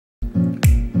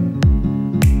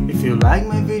If you like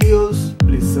my videos,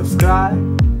 please subscribe,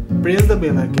 press the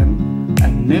bell icon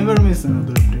and never miss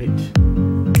another update.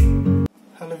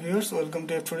 Hello viewers, welcome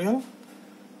to FTorial.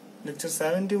 Lecture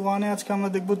 71 এ আজকে আমরা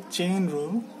দেখব chain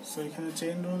rule. So এখানে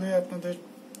chain রুলে আপনাদের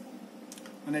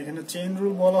এখানে chain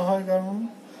rule বলা হয় কারণ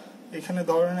এখানে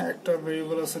ধরেন একটা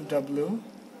ভেরিয়েবল আছে w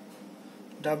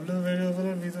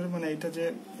ভেরিয়েবলের ভিতরে এটা যে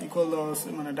ইকুয়াল দেওয়া আছে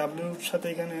w এর সাথে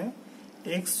এখানে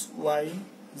x y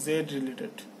z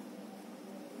রিলেটেড।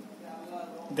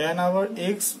 দেন আবার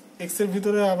x এর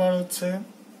ভিতরে আবার হচ্ছে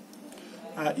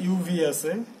uv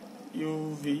আছে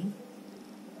uv,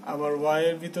 আবার y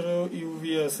এর ভিতরেও uv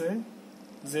আছে,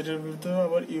 z এর ভিতরেও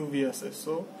আবার uv আছে।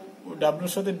 সো w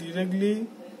এর সাথে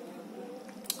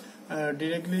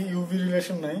ডিরেক্টলি uv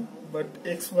রিলেশন নাই, বাট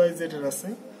x y z এর আছে,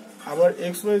 আবার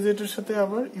x y z এর সাথে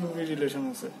আবার uv রিলেশন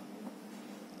আছে।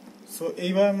 সো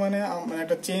এইভাবে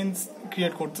একটা চেইন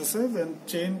ক্রিয়েট করতেছে। দেন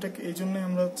চেইনটাকে এই জন্য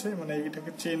আমরা হচ্ছে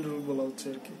এটাকে চেইন রুল বলা হচ্ছে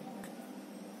আর কি।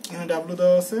 এখানে w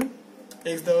দেওয়া আছে,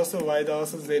 x দেওয়া আছে, y দেওয়া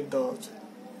আছে, z দেওয়া আছে।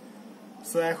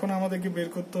 সো এখন আমাদেরকে বের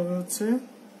করতে হবে হচ্ছে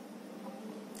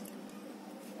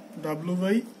w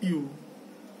by u,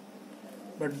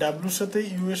 but w এর সাথে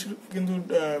u এর কিন্তু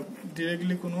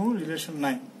ডিরেক্টলি কোনো রিলেশন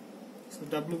নাই। সো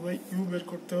w বাই u বের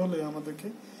করতে হলে আমাদেরকে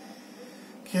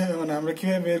আমরা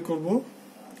কিভাবে বের করব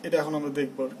এটা এখন আমরা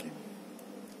দেখব আর কি।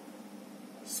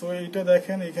 সো এইটা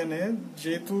দেখেন, এখানে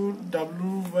যেহেতু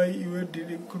w বাই u এর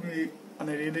ডিরেক্ট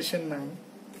কোনো রিলেশন নাই,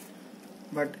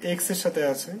 বাট x এর সাথে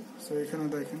আছে। সো এখানে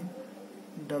দেখেন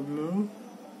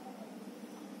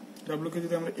w কে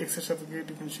যদি আমরা x এর সাথে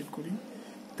ডিফারেন্সিয়েট করি,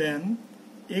 দেন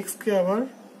x কে আবার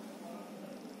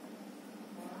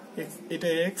এটা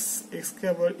x কে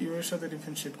আবার u এর সাথে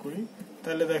ডিফারেন্সিয়েট করি,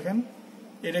 তাহলে দেখেন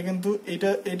এটা কিন্তু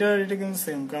এটা কিন্তু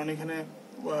সেম, কারণ এখানে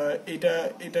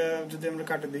এটা যদি আমরা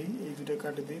কাটে দিই, এই দুটো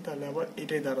কাটে দিই, তাহলে আবার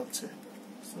এটাই দাঁড়াচ্ছে।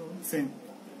 So same.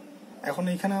 এখন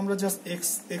এখানে আমরা জাস্ট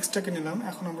x টাকে নিলাম,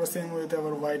 এখন আমরা সেম ওয়েতে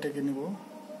আবার y টাকে নিব,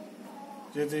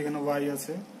 যেহেতু এখানে y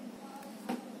আছে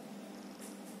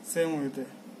সেম ওয়েতে।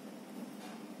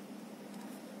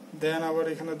 দেন আবার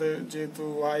এখানে যেহেতু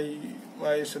y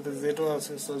এর সাথে z ও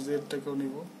আছে, সো z টাকেও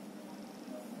নিব,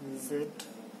 z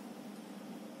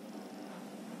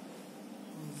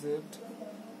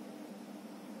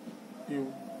u।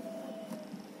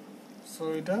 সো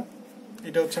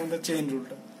এটা হচ্ছে আমাদের চেইন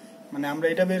রুলটা, আমরা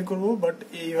এটা বের করব, বাট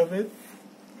এইভাবে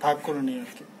ভাগ করে নিই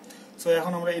আর কি। সো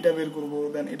এখন আমরা এটা বের করব,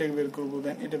 দেন এটা বের করব,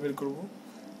 দেন এটা বের করব।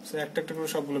 সো একটা একটা করে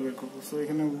সবগুলো বের করব। সো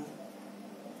এখানে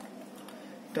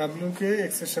w কে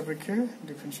x এর সাপেক্ষে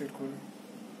ডিফারেন্সিয়েট করি।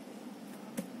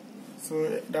 সো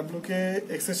w কে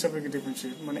x এর সাপেক্ষে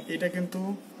ডিফারেন্সিয়েট এটা কিন্তু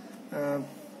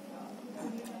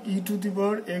e to the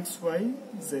power x y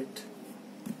z,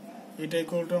 এটা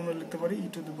ইকুয়াল টু আমরা লিখতে পারি e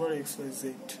to the power x y z।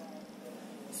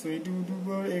 So e to the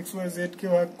power x y z কে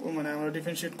ভাগ আমরা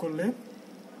ডিফারেন্সিয়েট করলে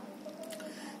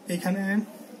এখানে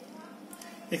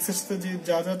x এর সাথে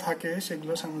যা যা থাকে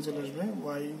সেগুলো সামনে চলে আসবে,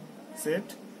 y z,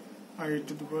 R e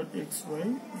to the power x y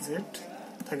z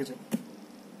থাকে যাবে।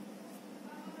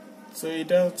 সো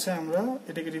এটা হচ্ছে আমরা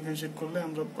এটাকে ডিফারেন্সিয়েট করলে,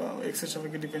 আমরা x এর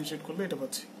সাপেক্ষে ডিফারেন্সিয়েট করলে এটা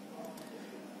পাচ্ছি।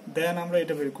 দেন আমরা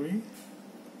এটা বের করি,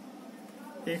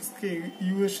 x কে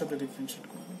u এর সাথে ডিফারেন্সিয়েট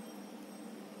করব।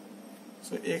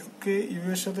 সো x কে u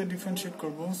এর সাথে ডিফারেন্সিয়েট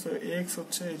করব। সো x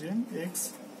হচ্ছে এই যে x,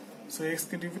 সো x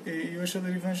কে u এর সাথে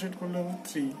ডিফারেন্সিয়েট করলে হবে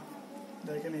 3।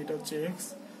 দেখেন এটা হচ্ছে x।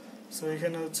 সো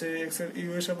এখানে হচ্ছে x এর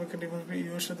u এর সাপেক্ষে ডিফারেন্সিয়েট,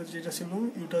 u এর সাথে যেটা ছিল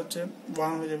u টা হচ্ছে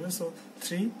 1 হয়ে যাবে। সো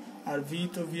 3, আর v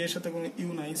তো v এর সাথে কোনো u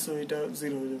নাই, সো এটা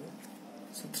 0 হয়ে যাবে।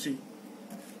 সো 3।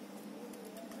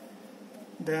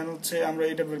 দেন হচ্ছে আমরা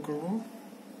এটা বের করব।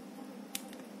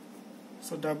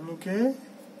 সো w কে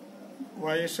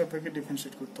y এর সাপেক্ষে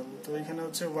ডিফারেন্সিয়েট করতে হবে। তো এখানে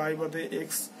হচ্ছে y বাদে x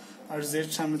আর z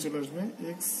সামনে চলে আসবে,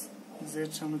 x z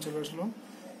সামনে চলে আসলো,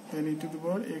 দেন e to the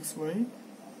power x y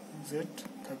z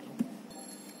থাকলো।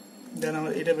 দেন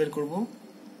আমরা এটা বের করব,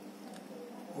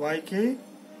 y কে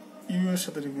u এর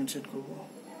সাথে ডিফারেন্সিয়েট করব।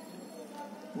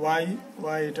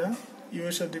 y এটা u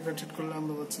এর সাথে ডিফারেন্সিয়েট করলে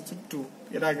আমরা পাচ্ছি 2।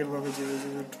 এর আগের ভাবে যে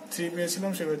 3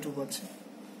 পেয়েছিলাম সেভাবে 2 পাচ্ছি।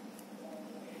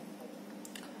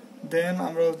 দেন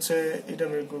আমরা হচ্ছে এটা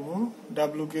বের করব,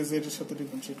 w কে z এর সাথে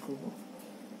ডিফারেন্সিয়েট করব।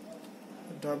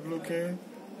 w কে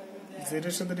z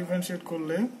এর সাথে ডিফারেন্সিয়েট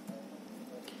করলে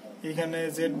এখানে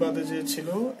z বাদে যে ছিল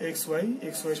x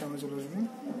y সামনে চলে আসবে।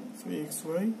 So x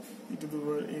y e to the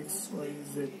power x y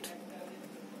z।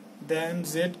 Then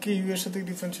z K u এর সাথে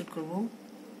ডিফারেন্সিয়েট করব,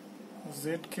 z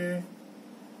কে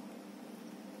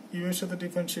u এর সাথে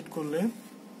ডিফারেন্সিয়েট করলে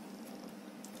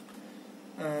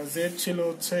z ছিল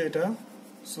হচ্ছে এটা।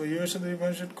 সো u এর সাথে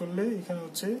ডিফারেন্সিয়েট করলে এখানে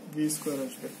হচ্ছে v স্কয়ার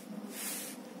আসবে।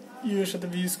 u এর সাথে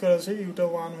v স্কয়ার আছে, u টা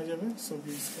 1 হয়ে যাবে, সো v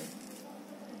স্কয়ার।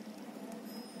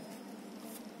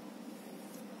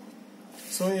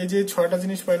 সো এই যে 6টা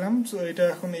জিনিস পাইলাম, সো এটা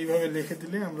এখন এইভাবে লিখে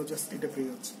দিলে আমরা জাস্ট এটা পেয়ে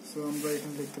যাচ্ছি। সো আমরা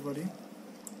এখানে লিখতে পারি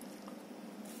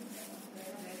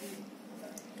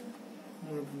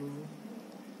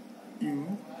u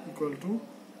ইকুয়াল টু,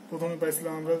 প্রথমে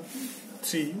পাইছিলাম আমরা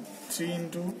 3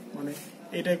 ইন্টু, মানে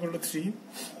এটা ইকুয়াল টু 3,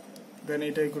 দেন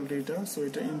এটা ইকুয়াল টু এটা, সো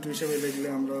এটা ইন্টু হিসেবে লিখলে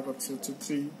আমরা পাচ্ছি হচ্ছে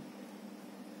 3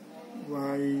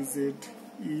 y z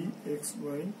e x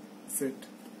y z।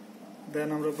 দেন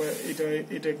আমরা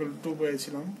এটা ইকুয়াল টু 2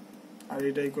 পেয়েছিলাম, আর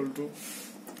এটা ইকুয়াল টু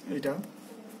এটা,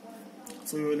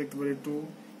 সো এইভাবে লিখতে পারি 2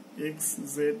 x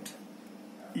z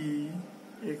e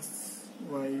x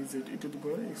y z e to the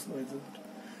power x y z।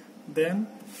 দেন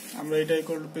আমরা এটা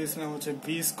ইকুয়াল টু পেয়েছিলাম হচ্ছে v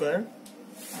স্কয়ার,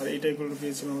 আর এটা ইকুয়াল টু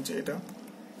পেয়েছিলাম হচ্ছে এটা,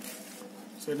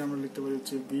 সো এটা আমরা লিখতে পারি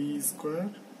হচ্ছে v square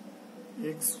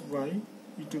x y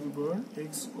e to the power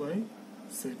x y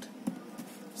z।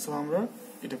 So আমরা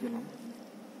এটা পেলাম।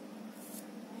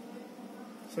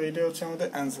 সো এটা হচ্ছে আমাদের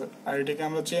অ্যান্সার, আর এটাকে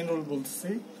আমরা চেইন রুল বলতেছি,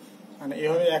 মানে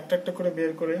এভাবে একটা একটা করে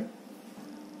বের করে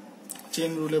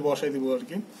চেইন রুলে বসাই দিব আর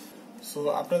কি। সো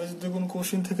আপনাদের যদি কোনো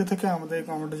কোশ্চেন থেকে থাকে আমাদের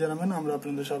কমেন্টে জানাবেন, আমরা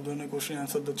আপনাদের সব ধরনের কোশ্চেন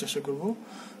অ্যান্সার দেওয়ার চেষ্টা করব।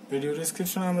 ভিডিও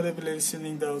ডেসক্রিপশনে আমাদের প্লেলিস্টের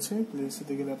লিংক দেওয়া আছে,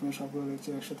 প্লেলিস্টে গেলে আপনারা সবগুলো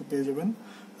লেকচার একসাথে পেয়ে যাবেন।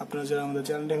 আপনারা যারা আমাদের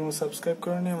চ্যানেলটা এখনো সাবস্ক্রাইব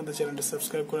করেননি, আমাদের চ্যানেলটা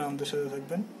সাবস্ক্রাইব করে আমাদের সাথে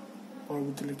থাকবেন।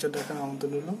 পরবর্তী লেকচার দেখার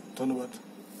আমন্ত্রণ রইল। ধন্যবাদ।